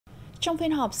Trong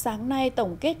phiên họp sáng nay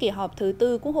tổng kết kỳ họp thứ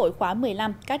tư Quốc hội khóa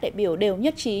 15, các đại biểu đều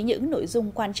nhất trí những nội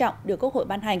dung quan trọng được Quốc hội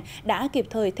ban hành đã kịp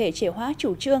thời thể chế hóa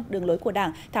chủ trương, đường lối của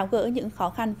Đảng, tháo gỡ những khó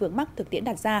khăn vướng mắc thực tiễn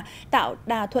đặt ra, tạo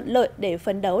đà thuận lợi để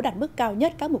phấn đấu đạt mức cao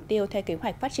nhất các mục tiêu theo kế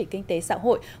hoạch phát triển kinh tế xã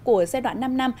hội của giai đoạn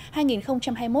 5 năm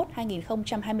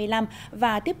 2021-2025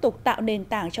 và tiếp tục tạo nền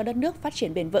tảng cho đất nước phát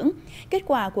triển bền vững. Kết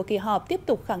quả của kỳ họp tiếp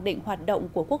tục khẳng định hoạt động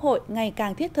của Quốc hội ngày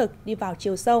càng thiết thực, đi vào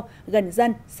chiều sâu, gần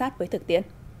dân, sát với thực tiễn.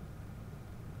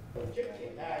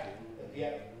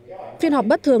 Phiên họp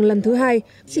bất thường lần thứ hai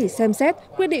chỉ xem xét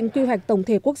quyết định quy hoạch tổng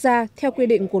thể quốc gia theo quy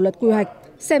định của Luật Quy hoạch,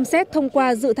 xem xét thông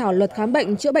qua dự thảo Luật Khám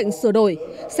bệnh chữa bệnh sửa đổi,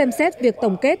 xem xét việc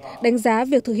tổng kết, đánh giá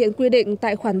việc thực hiện quy định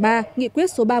tại khoản 3 Nghị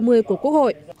quyết số 30 của Quốc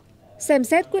hội, xem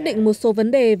xét quyết định một số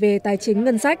vấn đề về tài chính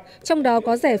ngân sách, trong đó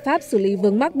có giải pháp xử lý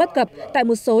vướng mắc bất cập tại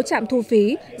một số trạm thu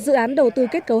phí, dự án đầu tư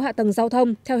kết cấu hạ tầng giao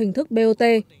thông theo hình thức BOT.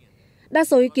 Đa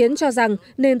số ý kiến cho rằng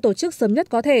nên tổ chức sớm nhất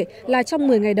có thể là trong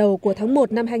 10 ngày đầu của tháng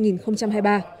 1 năm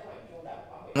 2023.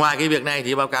 Ngoài cái việc này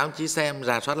thì báo cáo chỉ xem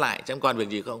rà soát lại xem còn việc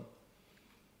gì không.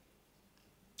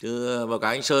 Chứ báo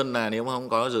cáo anh Sơn là nếu mà không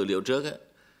có dữ liệu trước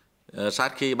ấy,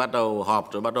 sát khi bắt đầu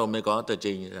họp rồi bắt đầu mới có tờ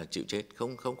trình là chịu chết,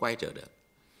 không quay trở được.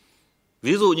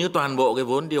 Ví dụ như toàn bộ cái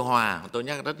vốn điều hòa, tôi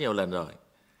nhắc rất nhiều lần rồi,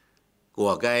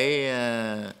 của cái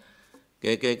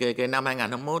năm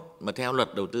 2021 mà theo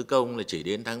luật đầu tư công là chỉ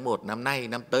đến tháng 1 năm nay,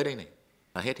 năm tới đây này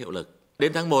là hết hiệu lực.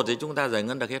 Đến tháng 1 thì chúng ta giải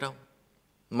ngân được hết không?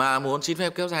 Mà muốn xin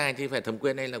phép kéo dài thì phải thẩm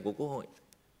quyền này là của Quốc hội.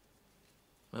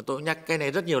 Tôi nhắc cái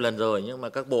này rất nhiều lần rồi nhưng mà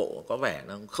các bộ có vẻ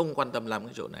nó không quan tâm lắm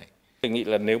cái chỗ này. Đề nghị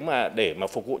là nếu mà để mà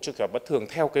phục vụ cho kỳ họp bất thường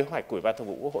theo kế hoạch của Ủy ban Thường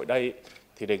vụ Quốc hội đây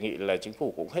thì đề nghị là chính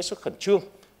phủ cũng hết sức khẩn trương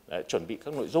chuẩn bị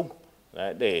các nội dung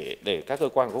để các cơ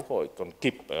quan của Quốc hội còn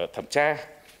kịp thẩm tra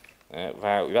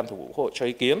và Ủy ban Thường vụ Quốc hội cho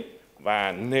ý kiến.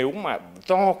 Và nếu mà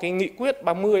do cái nghị quyết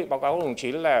 30 báo cáo đồng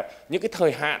chí là những cái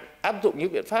thời hạn áp dụng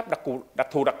những biện pháp đặc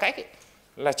thù đặc cách ấy,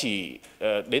 là chỉ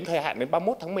đến thời hạn đến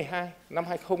 31 tháng 12 năm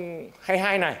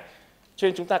 2022 này. Cho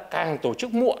nên chúng ta càng tổ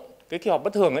chức muộn cái kỳ họp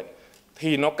bất thường ấy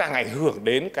thì nó càng ảnh hưởng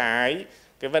đến cái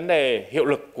vấn đề hiệu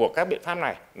lực của các biện pháp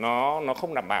này, nó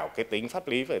không đảm bảo cái tính pháp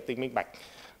lý và tính minh bạch.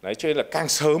 Đấy, cho nên là càng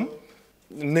sớm,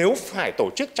 nếu phải tổ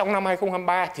chức trong năm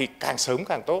 2023 thì càng sớm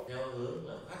càng tốt.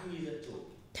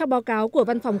 Theo báo cáo của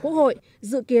Văn phòng Quốc hội,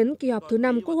 dự kiến kỳ họp thứ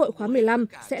 5 Quốc hội khóa 15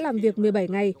 sẽ làm việc 17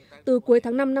 ngày, từ cuối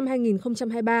tháng 5 năm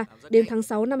 2023 đến tháng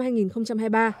 6 năm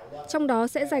 2023. Trong đó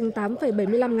sẽ dành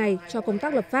 8,75 ngày cho công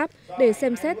tác lập pháp để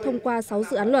xem xét thông qua 6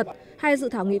 dự án luật, 2 dự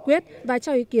thảo nghị quyết và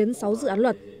cho ý kiến 6 dự án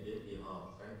luật.